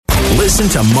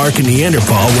Listen to Mark and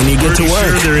Neanderthal when you get to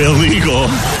work. Sure they're illegal.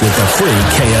 With the free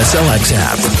KSLX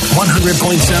app.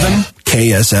 100.7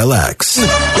 KSLX.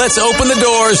 Let's open the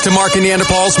doors to Mark and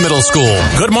Neanderthal's middle school.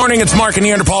 Good morning, it's Mark and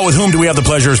Neanderthal. With whom do we have the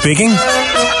pleasure of speaking?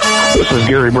 This is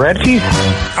Gary Bradkey.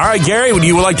 All right, Gary, would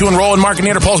you like to enroll in Mark and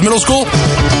Neanderthal's middle school?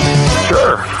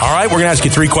 Sure. All right, we're going to ask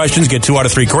you 3 questions, get 2 out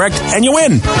of 3 correct, and you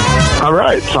win. All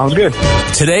right, sounds good.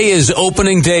 Today is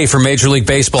opening day for Major League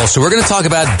Baseball, so we're going to talk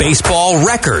about baseball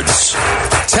records.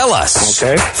 Tell us,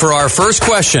 for our first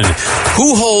question,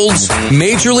 who holds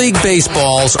Major League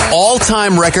Baseball's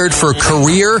all-time record for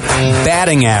career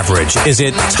batting average? Is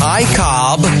it Ty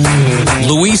Cobb,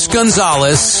 Luis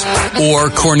Gonzalez, or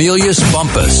Cornelius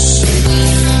Bumpus?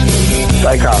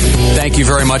 Ty Cobb. Thank you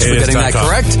very much for getting that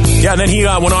correct. Yeah, and then he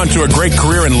went on to a great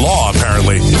career in law,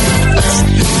 apparently.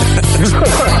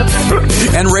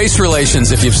 And race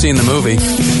relations, if you've seen the movie.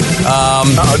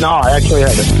 No, I actually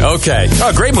haven't. Okay.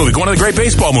 Oh, great movie. One of the great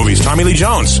baseball movies. Tommy Lee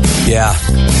Jones. Yeah.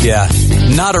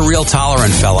 Not a real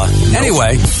tolerant fella.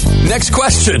 Anyway, next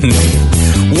question.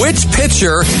 Which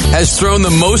pitcher has thrown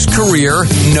the most career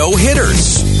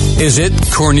no-hitters? Is it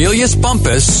Cornelius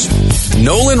Bumpus,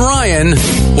 Nolan Ryan,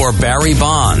 or Barry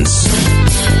Bonds?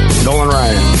 Nolan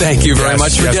Ryan. Thank you very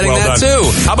much for getting well that, done. too.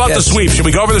 How about the sweep? Should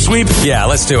we go over the sweep? Yeah,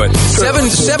 let's do it.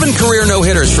 Seven career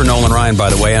no-hitters for Nolan Ryan,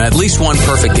 by the way, and at least one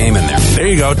perfect game in there. There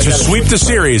you go, to sweep the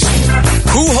series.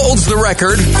 Who holds the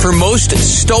record for most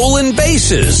stolen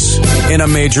bases in a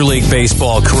Major League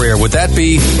Baseball career? Would that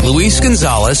be Luis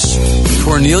Gonzalez,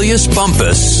 Cornelius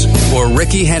Bumpus, or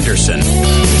Ricky Henderson?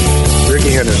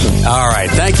 Ricky Henderson. All right.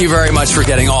 Thank you very much for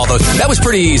getting all those. That was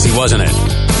pretty easy, wasn't it?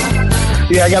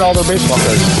 Yeah, I got all their baseball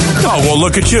cards. Oh, well,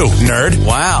 look at you, nerd.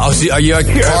 Wow. Are you a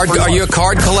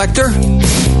card collector?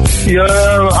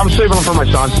 Yeah, I'm saving them for my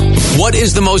son. What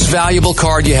is the most valuable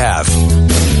card you have?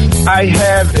 I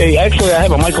have a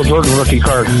Michael Jordan rookie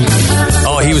card.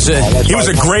 Oh, he was a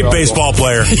great baseball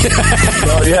player.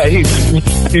 Yeah,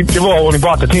 when he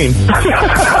bought the team.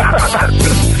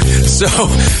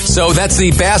 So that's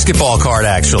the basketball card,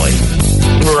 actually.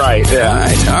 Right, yeah.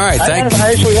 All right. I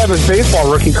actually have his baseball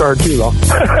rookie card, too, though.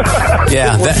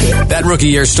 Yeah, that rookie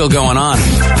year's still going on.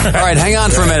 All right, hang on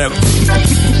for a minute.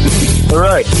 All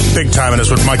right. Big time in us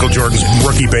with Michael Jordan's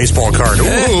rookie baseball card.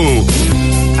 Ooh.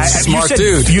 Smart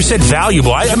dude. You said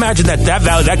valuable. I imagine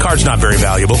that card's not very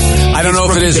valuable. I don't know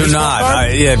if it is or not.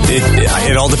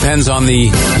 It all depends on the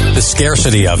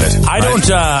scarcity of it. I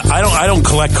don't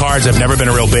collect cards. I've never been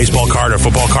a real baseball card or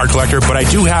football card collector, but I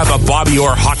do have a Bobby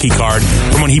Orr hockey card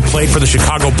from when he played for the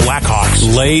Chicago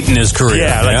Blackhawks. Late in his career.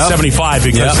 Yeah, 75,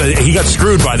 because he got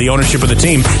screwed by the ownership of the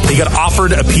team. He got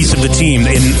offered a piece of the team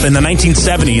in the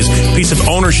 1970s, a piece of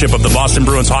ownership of the Boston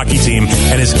Bruins hockey team,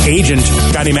 and his agent,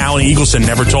 a guy named Alan Eagleson,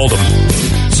 never told him.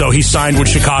 So he signed with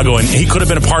Chicago, and he could have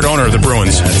been a part owner of the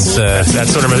Bruins.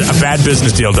 That's sort of a bad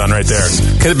business deal done right there.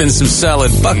 Could have been some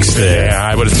solid bucks there. Yeah,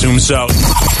 I would assume so.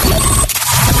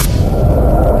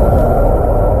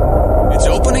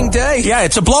 Opening day? Yeah,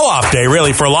 it's a blow-off day,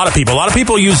 really, for a lot of people. A lot of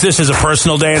people use this as a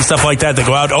personal day and stuff like that. They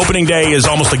go out. Opening day is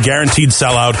almost a guaranteed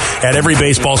sellout at every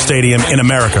baseball stadium in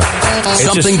America.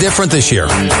 Something different this year.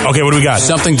 Okay, what do we got?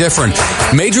 Something different.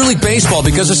 Major League Baseball,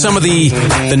 because of some of the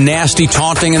nasty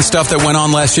taunting and stuff that went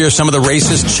on last year, some of the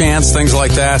racist chants, things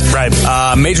like that.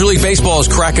 Right. Major League Baseball is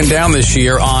cracking down this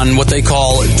year on what they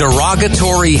call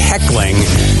derogatory heckling,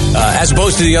 as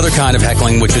opposed to the other kind of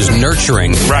heckling, which is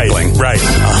nurturing heckling. Right.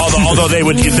 Although they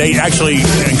actually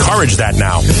encourage that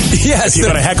now. Yes. If you're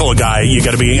going to heckle a guy, you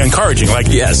got to be encouraging. Like,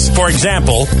 yes. For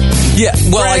example,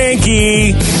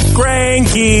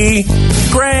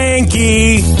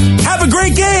 Granky, have a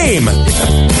great game.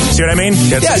 See what I mean?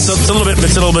 Yes. It's a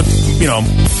little bit,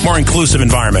 more inclusive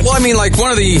environment. Well, I mean, like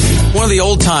one of the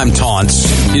old time taunts.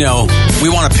 We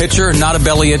want a pitcher, not a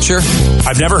belly itcher.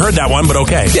 I've never heard that one, but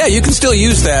okay. Yeah, you can still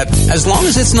use that as long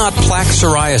as it's not plaque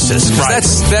psoriasis. Right.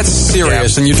 That's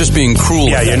serious, and you're just being cruel.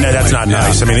 Yeah, that's not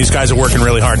nice. I mean, these guys are working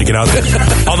really hard to get out there.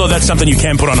 Although that's something you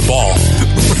can put on a ball.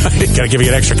 Right. Got to give you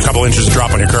an extra couple inches to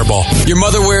drop on your curveball. Your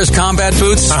mother wears combat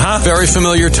boots. Very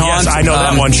familiar taunt. Yes, I know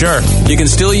that one, sure. You can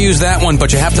still use that one,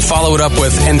 but you have to follow it up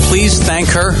with, and please thank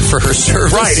her for her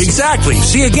service. Right, exactly.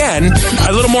 See, again,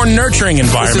 a little more nurturing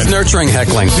environment. This is nurturing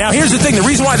heckling. Now, here's the thing. The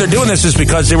reason why they're doing this is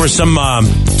because there was some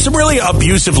really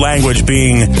abusive language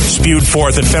being spewed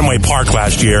forth at Fenway Park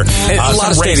last year. A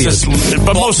lot of stadiums.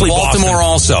 But mostly Baltimore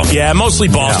Boston. also. Yeah, mostly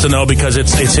Boston, though, because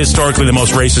it's historically the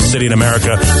most racist city in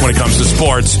America when it comes to sports.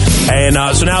 sports. And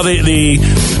so now the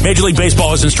Major League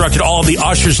Baseball has instructed all of the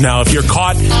ushers now, if you're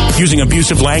caught using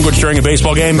abusive language during a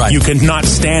baseball game, you cannot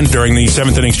stand during the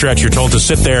 7th inning stretch. You're told to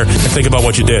sit there and think about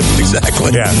what you did.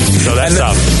 Exactly. Yeah. So that's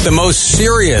tough. The most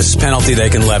serious penalty they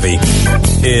can levy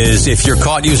is if you're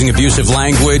caught using abusive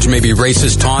language, maybe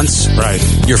racist taunts. Right.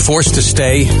 You're forced to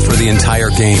stay for the entire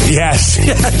game. Yes.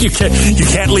 You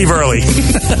can't leave early.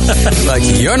 Like,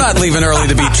 you're not leaving early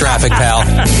to beat traffic, pal.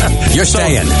 You're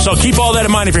staying. So keep all that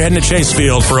in mind if you're heading to Chase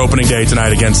Field for opening day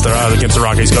tonight against the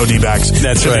Rockies. Go D-backs.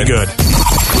 That's Should right. be good.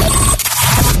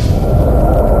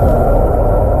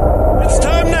 It's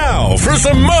time now for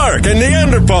some Mark and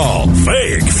Neanderthal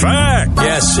Fake Fact.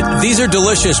 Yes, these are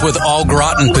delicious with au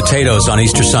gratin potatoes on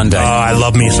Easter Sunday. I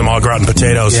love me some au gratin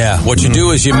potatoes. Yeah, what you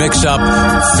do is you mix up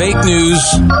fake news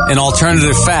and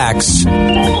alternative facts.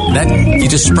 Then you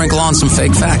just sprinkle on some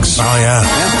fake facts. Oh, yeah.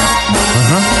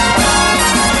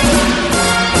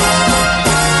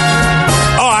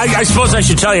 I suppose I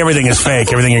should tell you everything is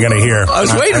fake, everything you're going to hear. I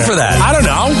was waiting for that. I don't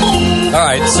know. All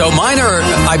right, so mine are,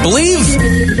 I believe,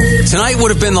 tonight would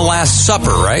have been the Last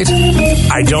Supper, right?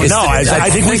 I don't know. I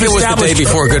think it was the day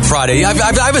before Good Friday.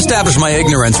 I've established my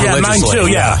ignorance religiously. Mine too,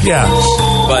 yeah.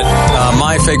 But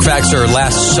my fake facts are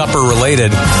Last Supper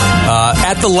related.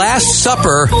 At the Last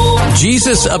Supper,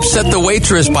 Jesus upset the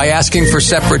waitress by asking for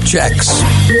separate checks.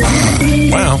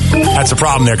 Well, that's a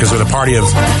problem there because with a party of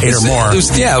 8 or more. It was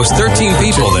 13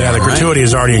 people there. Yeah, the gratuity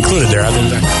is already included there. I think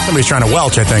somebody's trying to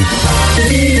welch, I think.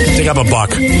 Take up a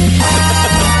buck.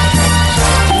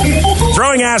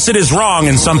 Throwing acid is wrong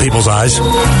in some people's eyes.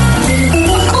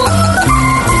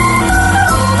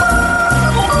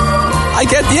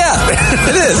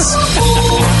 It is.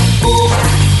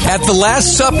 At the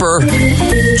Last Supper,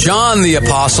 John the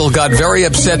Apostle got very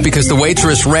upset because the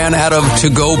waitress ran out of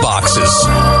to-go boxes.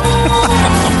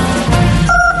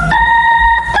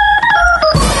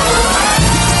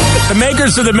 The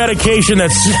makers of the medication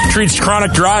that treats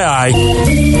chronic dry eye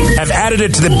have added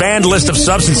it to the banned list of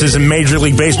substances in Major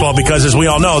League Baseball because, as we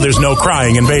all know, there's no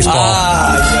crying in baseball.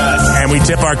 Yes. And we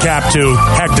tip our cap to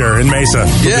Hector in Mesa,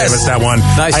 who gave us that one.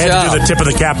 Nice I had job. to do the tip of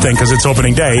the cap thing because it's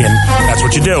opening day, and that's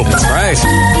what you do. That's right.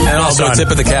 And also a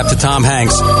tip of the cap to Tom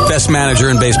Hanks, best manager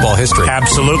in baseball history.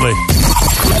 Absolutely.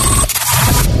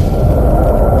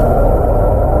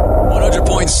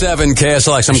 100.7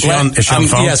 KSLX. Is she on the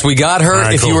phone? Yes, we got her.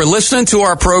 Right, if you were listening to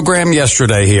our program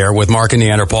yesterday here with Mark and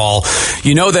Neanderthal,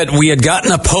 you know that we had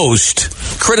gotten a post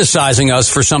criticizing us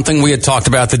for something we had talked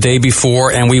about the day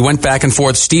before, and we went back and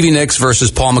forth, Stevie Nicks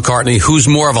versus Paul McCartney. Who's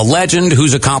more of a legend?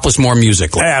 Who's accomplished more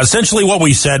musically? Yeah, essentially what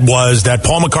we said was that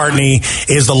Paul McCartney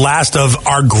is the last of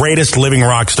our greatest living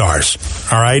rock stars.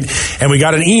 All right? And we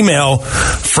got an email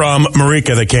from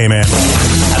Marika that came in.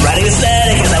 I'm writing this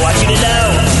letter because I want you to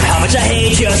know how much I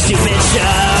hate your stupid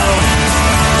show.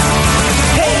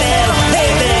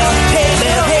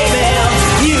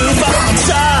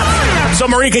 So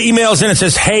Marika emails in and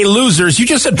says, "Hey, losers, you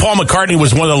just said Paul McCartney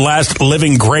was one of the last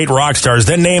living great rock stars,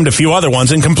 then named a few other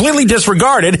ones and completely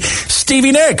disregarded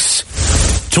Stevie Nicks."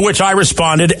 To which I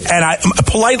responded, and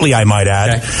politely I might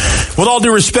add, with all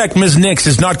due respect, Ms. Nicks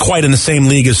is not quite in the same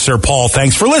league as Sir Paul.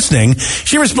 Thanks for listening.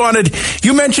 She responded,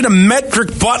 "You mentioned a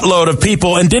metric buttload of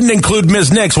people and didn't include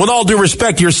Ms. Nicks. With all due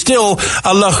respect, you're still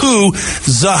a Lahu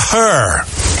Zahir."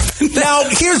 Now,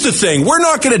 here's the thing. We're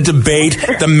not going to debate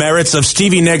the merits of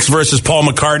Stevie Nicks versus Paul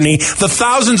McCartney. The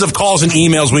thousands of calls and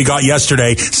emails we got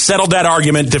yesterday settled that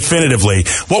argument definitively.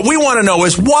 What we want to know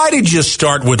is, why did you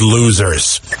start with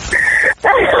losers?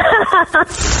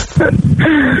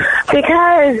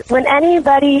 Because when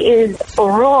anybody is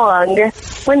wrong,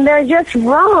 when they're just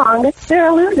wrong, they're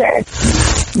a loser.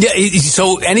 Yeah,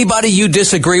 so anybody you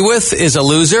disagree with is a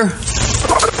loser?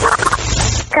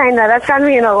 Kinda. That's gotten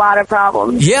me in a lot of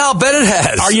problems. Yeah, I'll bet it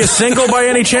has. Are you single by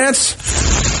any chance?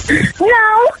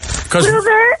 No. 'Cause-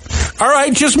 Loser. All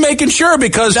right, just making sure,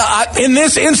 because in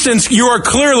this instance, you are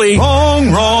clearly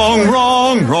Wrong, wrong,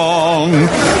 wrong, wrong.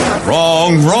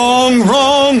 Wrong, wrong,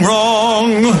 wrong,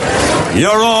 wrong.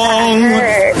 You're wrong.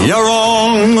 You're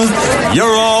wrong.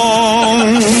 You're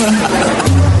wrong.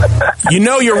 You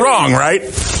know you're wrong, right?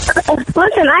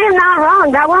 Listen, I am not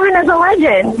wrong. That woman is a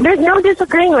legend. There's no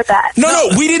disagreeing with that. No,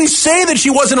 we didn't say that she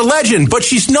wasn't a legend, but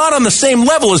she's not on the same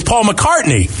level as Paul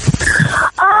McCartney.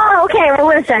 Oh, okay. Well,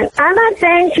 listen, I'm not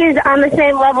saying she's on the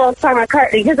same level as Paul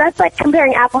McCartney, because that's like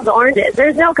comparing apples to oranges.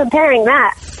 There's no comparing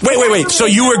that. Wait. So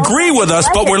you agree with us,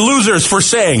 but we're losers for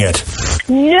saying it.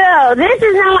 No, this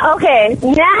is not okay.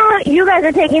 Now you guys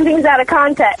are taking things out of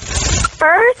context.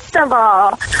 First of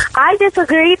all, I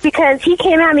disagree because he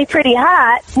came at me pretty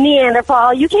hot,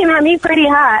 Neanderthal. You came at me pretty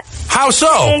hot. How so?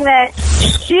 Saying that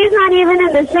She's not even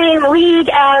in the same league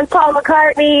as Paul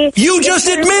McCartney. You just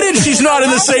admitted she's not in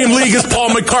the same league as Paul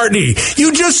McCartney.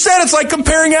 You just said it's like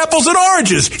comparing apples and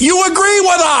oranges. You agree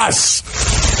with us.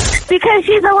 Because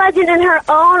she's a legend in her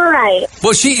own right.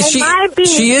 Well, she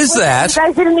is that. You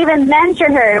guys didn't even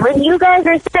mention her. When you guys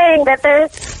are saying that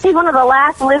she's one of the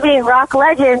last living rock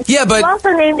legends, yeah, but you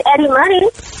also named Eddie Money.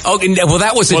 Oh, well,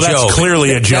 that was a joke. That's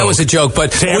clearly a joke. That was a joke,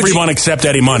 but to everyone except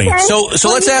Eddie Money. Okay. So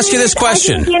let's ask you this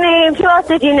question. Who else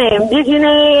did you name? Did you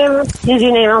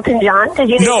name Elton John? Did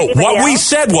you name No, anybody what else?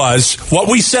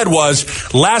 we said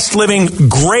was last living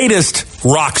greatest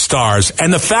rock stars.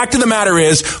 And the fact of the matter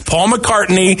is, Paul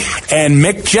McCartney and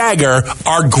Mick Jagger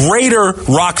are greater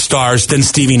rock stars than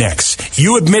Stevie Nicks.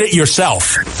 You admit it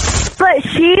yourself. But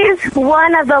she's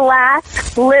one of the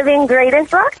last living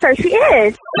greatest rock stars. She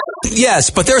is. Yes,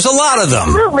 but there's a lot of them.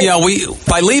 Absolutely. You know,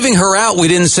 by leaving her out, we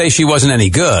didn't say she wasn't any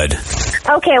good.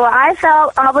 Okay, well, I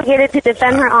felt obligated to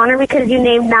defend her honor because you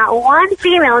named not one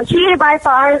female, and she by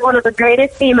far is one of the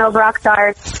greatest female rock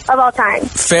stars of all time.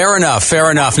 Fair enough.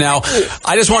 Now,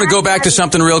 I just want to go back to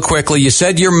something real quickly. You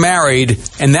said you're married,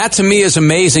 and that to me is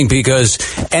amazing because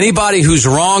anybody who's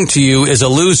wrong to you is a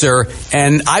loser,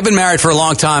 and I've been married for a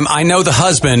long time. I know the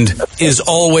husband is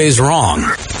always wrong.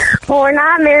 Well, we're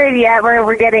not married yet.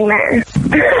 We're getting there.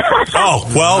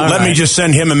 Oh, well, let me just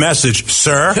send him a message.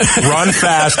 Sir, run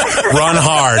fast, run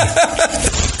hard.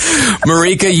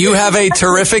 Marika, you have a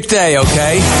terrific day,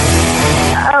 okay?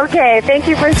 Okay, thank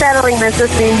you for settling this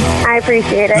with me. I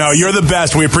appreciate it. No, you're the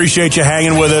best. We appreciate you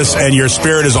hanging with us, and your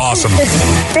spirit is awesome.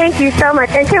 Thank you so much.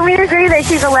 And can we agree that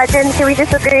she's a legend? Can we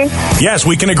disagree? Yes,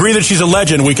 we can agree that she's a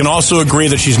legend. We can also agree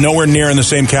that she's nowhere near in the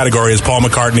same category as Paul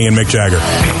McCartney and Mick Jagger.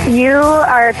 You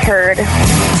are a turd.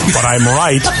 But I'm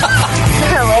right.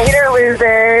 Later,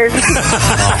 losers.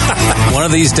 One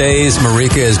of these days,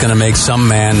 Marika is going to make some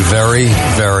man very,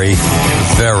 very,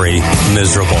 very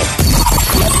miserable.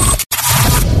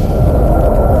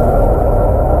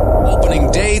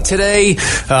 Today,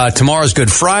 tomorrow's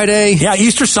Good Friday. Yeah,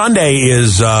 Easter Sunday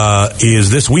is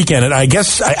this weekend, and I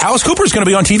guess Alice Cooper's going to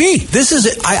be on TV. This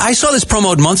is I saw this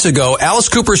promo months ago. Alice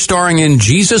Cooper starring in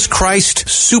Jesus Christ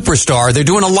Superstar. They're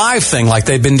doing a live thing like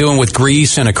they've been doing with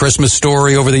Grease and A Christmas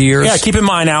Story over the years. Yeah, keep in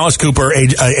mind Alice Cooper,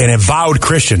 an avowed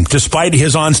Christian, despite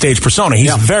his onstage persona.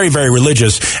 He's very, very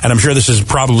religious, and I'm sure this is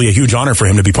probably a huge honor for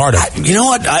him to be part of. You know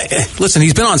what? Listen,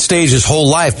 he's been on stage his whole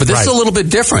life, but this is a little bit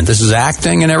different. This is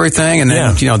acting and everything, and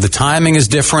then the timing is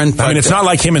different. I mean, it's not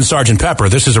like him and Sgt. Pepper.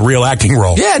 This is a real acting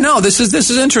role. Yeah, no, this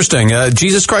is interesting.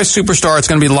 Jesus Christ Superstar. It's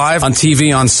going to be live on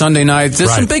TV on Sunday night.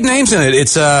 There's some big names in it.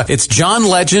 It's John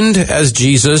Legend as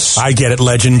Jesus. I get it,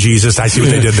 Legend Jesus. I see what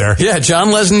they did there. Yeah,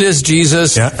 John Legend as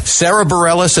Jesus. Yeah. Sarah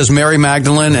Bareilles as Mary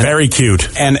Magdalene. And, very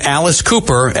cute. And Alice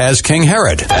Cooper as King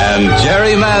Herod. And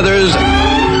Jerry Mathers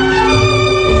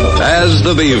as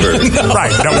the Beaver.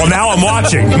 Right. Well, now I'm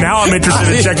watching. Now I'm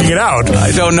interested in checking it out.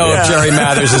 I don't know if Jerry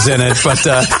Mathers is in it, but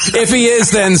if he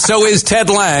is, then so is Ted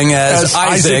Lang as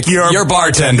Isaac, your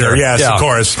bartender. Yes, of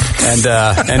course.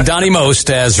 And Donnie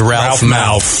Most as Ralph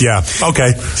Malph. Yeah.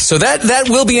 Okay. So that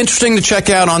will be interesting to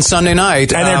check out on Sunday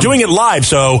night. And they're doing it live,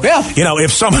 so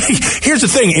if somebody here's the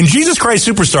thing, in Jesus Christ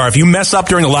Superstar, if you mess up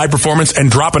during a live performance and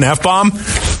drop an F-bomb,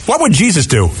 what would Jesus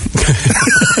do?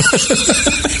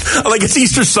 Like, it's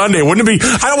Easter Sunday. Wouldn't it be?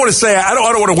 I don't want to say. I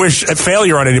don't want to wish a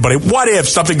failure on anybody. What if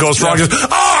something goes wrong? Just,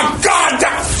 oh God!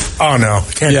 Oh no,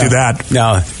 can't do that.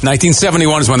 No,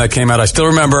 1971 is when that came out. I still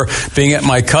remember being at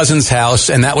my cousin's house,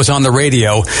 and that was on the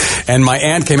radio. And my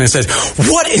aunt came in and said,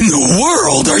 "What in the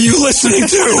world are you listening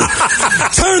to?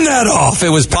 Turn that off!" It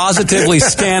was positively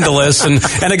scandalous, and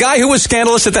a guy who was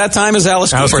scandalous at that time is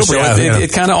Alice Cooper. So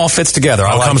it kind of all fits together.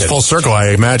 It all comes full circle, I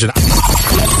imagine.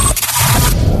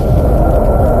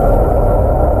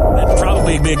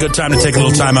 It'd be a good time to take a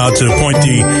little time out to point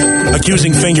the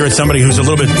accusing finger at somebody who's a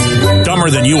little bit dumber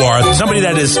than you are. Somebody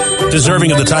that is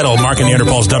deserving of the title, Mark and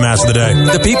Neanderthals Dumbass of the Day.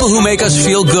 The people who make us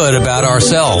feel good about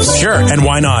ourselves. Sure, and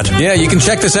why not? Yeah, you can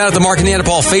check this out at the Mark and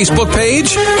Neanderthal Facebook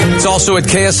page. It's also at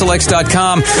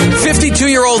KSLX.com.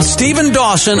 52-year-old Stephen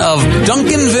Dawson of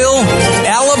Duncanville,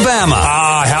 Alabama.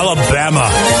 Ah, Alabama.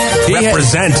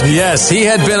 Represent. Yes, he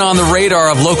had been on the radar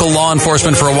of local law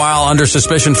enforcement for a while under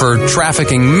suspicion for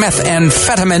trafficking methamphetamine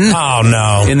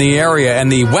in the area.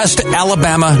 And the West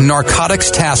Alabama Narcotics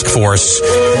Task Force,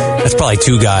 that's probably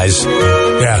two guys,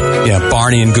 brothers. Yeah.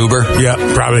 Barney and Goober. Yeah,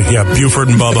 probably. Yeah, Buford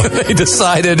and Bubba. They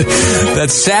decided that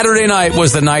Saturday night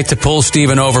was the night to pull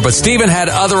Steven over, but Steven had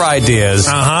other ideas.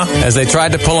 As they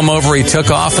tried to pull him over, he took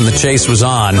off and the chase was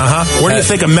on. Where do you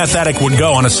think a meth addict would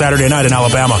go on a Saturday night in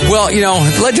Alabama? Well,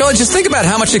 Joe, just think about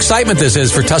how much excitement this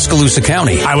is for Tuscaloosa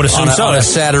County. I would assume so. On a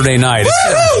Saturday night.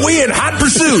 Woo! We in hot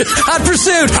pursuit. Hot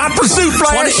pursuit. Hot pursuit,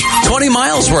 Flash. 20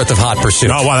 miles worth of hot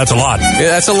pursuit. Oh, wow, that's a lot. Yeah,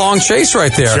 that's a long chase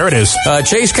right there. Sure it is.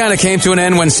 Chase kind of came to an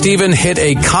end when Steven hit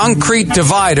a concrete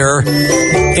divider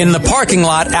in the parking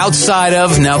lot outside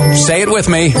of, now say it with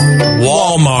me,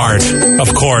 Walmart.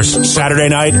 Of course. Saturday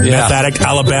night, meth addict,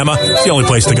 Alabama. It's the only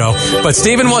place to go. But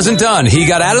Steven wasn't done. He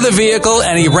got out of the vehicle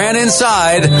and he ran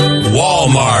inside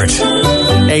Walmart.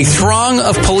 A throng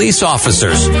of police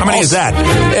officers. How many is that?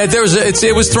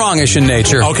 It was throngish in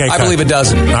nature. Okay, I believe a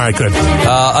dozen. All right, good.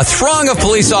 A throng of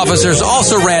police officers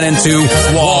also ran into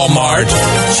Walmart,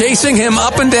 chasing him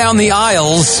up and down the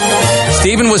aisles.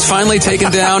 Steven was finally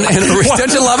taken down. And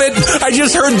don't you love it? I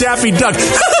just heard Daffy Duck.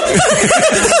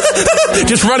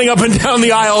 Just running up and down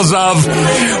the aisles of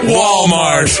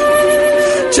Walmart.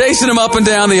 Chasing him up and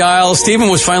down the aisle. Steven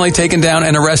was finally taken down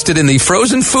and arrested in the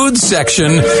frozen foods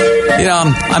section.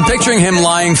 I'm picturing him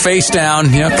lying face down.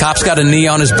 Cop's got a knee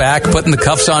on his back, putting the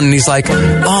cuffs on, and he's like,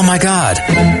 oh my God,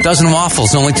 dozen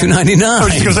waffles, only $2.99. I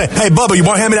was just going to say, hey, Bubba, you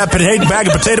want to hand me that bag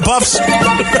of potato puffs?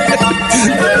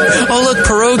 Oh, look,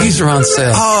 pierogies are on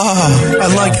sale. Oh,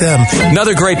 I like them.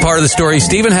 Another great part of the story,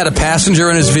 Steven had a passenger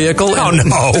in his vehicle. Oh,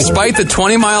 no. Despite the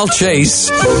 20-mile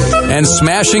chase and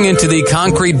smashing into the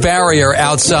concrete barrier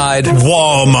outside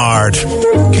Walmart.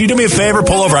 Can you do me a favor?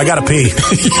 Pull over. I got to pee.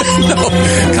 No.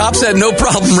 Cops had no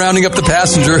problem rounding up the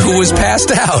passenger who was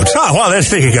passed out. Oh, well,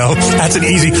 there you go. That's an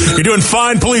easy. You're doing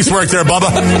fine police work there,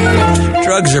 Bubba.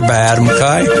 Drugs are bad,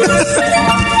 okay?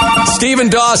 Stephen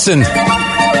Dawson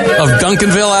of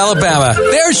Duncanville, Alabama.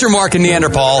 There's your Mark and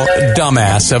Neanderthal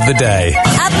dumbass of the day.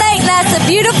 I think that's a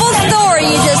beautiful story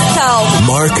you just told.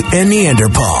 Mark and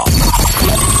Neanderthal.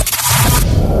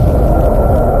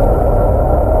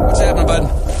 What's happening, bud?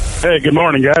 Hey, good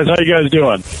morning, guys. How you guys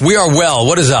doing? We are well.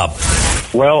 What is up?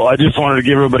 Well, I just wanted to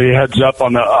give everybody a heads up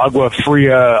on the Agua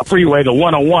Freeway, the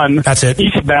 101. That's it.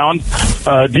 Eastbound.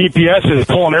 DPS is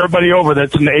pulling everybody over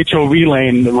that's in the HOV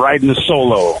lane riding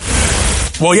solo.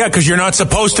 Well, yeah, because you're not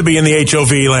supposed to be in the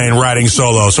HOV lane riding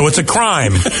solo, so it's a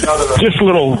crime. Just a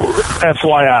little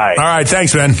FYI. All right,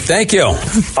 thanks, man. Thank you.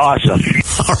 Awesome.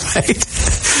 All right.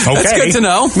 Okay. That's good to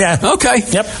know. Yeah. Okay.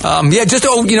 Yep.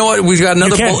 You know what? We've got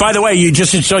another. You can't, by the way,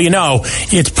 just so you know,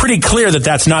 it's pretty clear that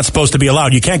that's not supposed to be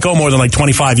allowed. You can't go more than like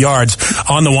 25 yards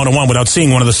on the 101 without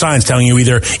seeing one of the signs telling you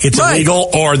either it's illegal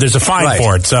or there's a fine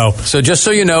for it. So just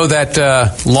so you know, that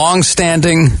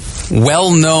long-standing,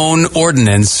 well-known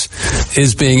ordinance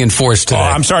is being enforced today.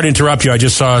 I'm sorry to interrupt you. I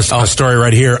just saw a story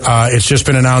right here. It's just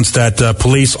been announced that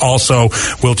police also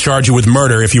will charge you with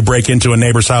murder if you break into a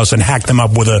neighbor's house and hack them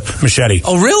up with a machete.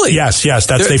 Oh, really? Yes.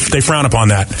 They frown upon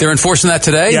that. They're enforcing that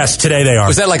today? Yes, today they are.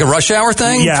 Was that like a rush hour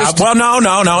thing? Yeah. Well, no.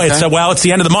 Okay. It's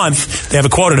the end of the month. They have a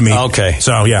quota to meet. Okay.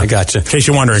 So, yeah. I gotcha. In case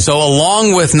you're wondering. So,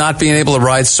 along with not being able to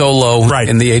ride solo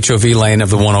in the HOV lane of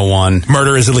the 101.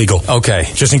 Murder is illegal. Okay.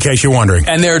 Just in case you're wondering.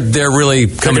 And they're really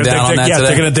coming down on that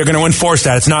today? Yeah, they're going to enforce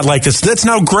that. It's not like this. That's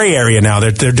no gray area now.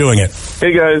 They're doing it.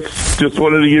 Hey, guys. Just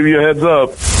wanted to give you a heads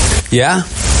up. Yeah?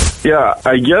 Yeah,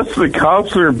 I guess the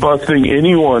cops are busting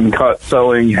anyone caught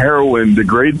selling heroin to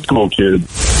grade school kids.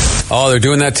 Oh, they're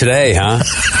doing that today, huh?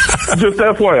 Just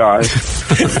FYI.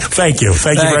 Thank you.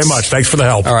 Thank you very much. Thanks for the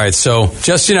help. All right, so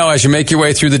just, as you make your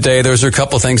way through the day, there's a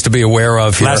couple things to be aware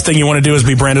of here. Last thing you want to do is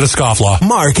be branded a scofflaw.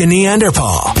 Mark and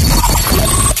Neanderthal.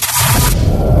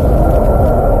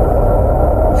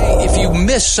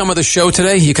 Missed some of the show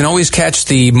today, you can always catch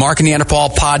the Mark and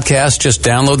Neanderthal podcast. Just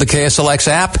download the KSLX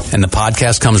app, and the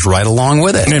podcast comes right along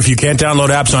with it. And if you can't download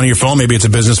apps on your phone, maybe it's a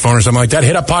business phone or something like that,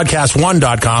 hit up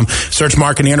podcast1.com, search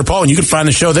Mark and Neanderthal, and you can find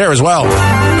the show there as well.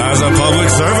 As a public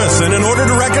service, and in order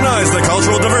to recognize the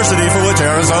cultural diversity for which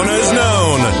Arizona is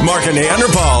known, Mark and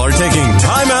Neanderthal are taking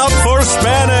time out for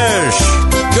Spanish.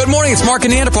 Good morning, it's Mark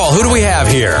and Neanderthal. Who do we have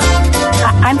here?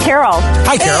 I'm Carol.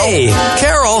 Hi, Carol. Hey,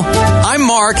 Carol. I'm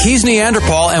Mark. He's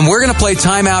Neanderthal, and we're going to play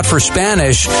Time Out for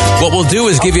Spanish. What we'll do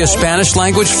is give you a Spanish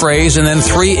language phrase and then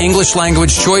 3 English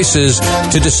language choices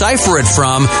to decipher it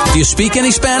from. Do you speak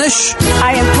any Spanish?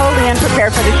 I am totally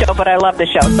unprepared for the show, but I love the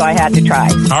show, so I had to try.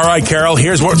 All right, Carol,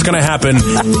 here's what's going to happen.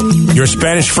 Your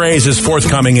Spanish phrase is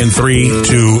forthcoming in 3,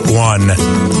 2, 1.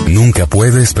 Nunca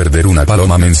puedes perder una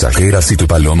paloma mensajera si tu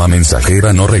paloma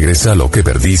mensajera no regresa. Lo que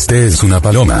perdiste es una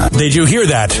paloma. Did you hear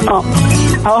that? that.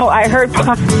 Oh, I heard.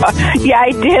 Yeah,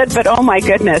 I did, but oh my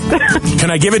goodness.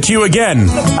 Can I give it to you again?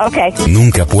 Okay.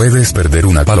 Nunca puedes perder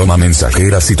una paloma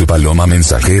mensajera si tu paloma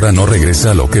mensajera no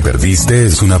regresa. Lo que perdiste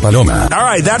es una paloma. All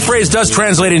right, that phrase does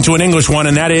translate into an English one,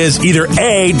 and that is either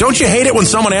A, don't you hate it when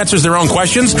someone answers their own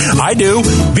questions? I do.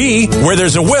 B, where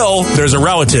there's a will, there's a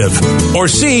relative. Or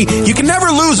C, you can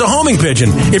never lose a homing pigeon.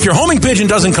 If your homing pigeon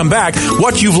doesn't come back,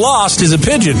 what you've lost is a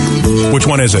pigeon. Which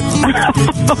one is it?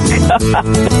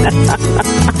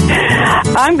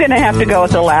 I'm going to have to go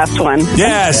with the last one.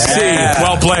 Yes, C.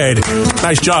 Well played.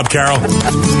 Nice job, Carol.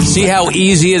 See how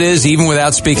easy it is even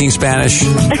without speaking Spanish? It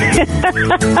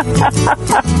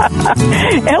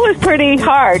was pretty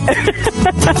hard.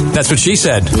 That's what she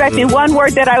said. Especially one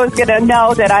word that I was going to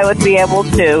know that I would be able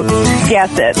to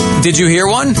guess it. Did you hear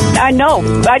one? I know.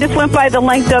 I just went by the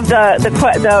length of the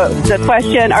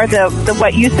question or the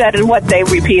what you said and what they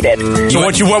repeated. So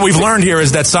what we've learned here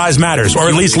is that size matters, or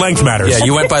at least length matters. Yeah,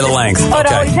 you went by the length. Oh, it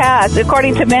always has.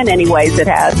 According to men, anyways, it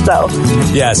has. So.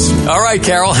 Yes. All right,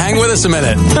 Carol, hang with us a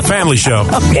minute. Family show.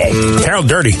 Okay. Carol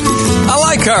dirty. I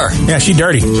like her. Yeah, she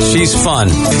dirty. She's fun.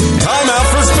 Time out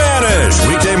for Spanish.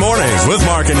 Weekday mornings with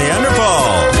Mark and Neanderthal.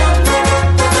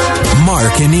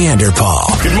 Mark and Neanderthal.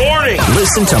 Good morning.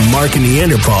 Listen to Mark and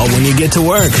Neanderthal when you get to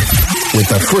work with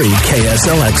the free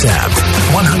KSLX app.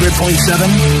 100.7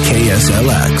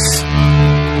 KSLX.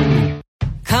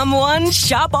 Come one,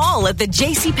 shop all at the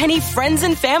JCPenney Friends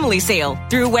and Family Sale.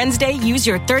 Through Wednesday, use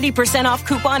your 30% off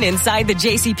coupon inside the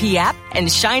JCP app and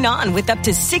shine on with up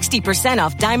to 60%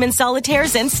 off diamond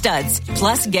solitaires and studs.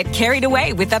 Plus, get carried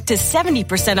away with up to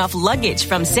 70% off luggage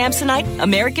from Samsonite,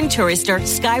 American Tourister,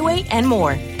 Skyway, and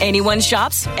more. Anyone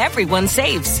shops, everyone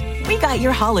saves. We got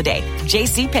your holiday.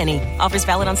 JCPenney. Offers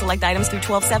valid on select items through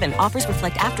 12/7. Offers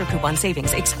reflect after coupon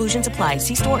savings. Exclusions apply.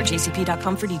 See store or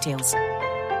jcp.com for details.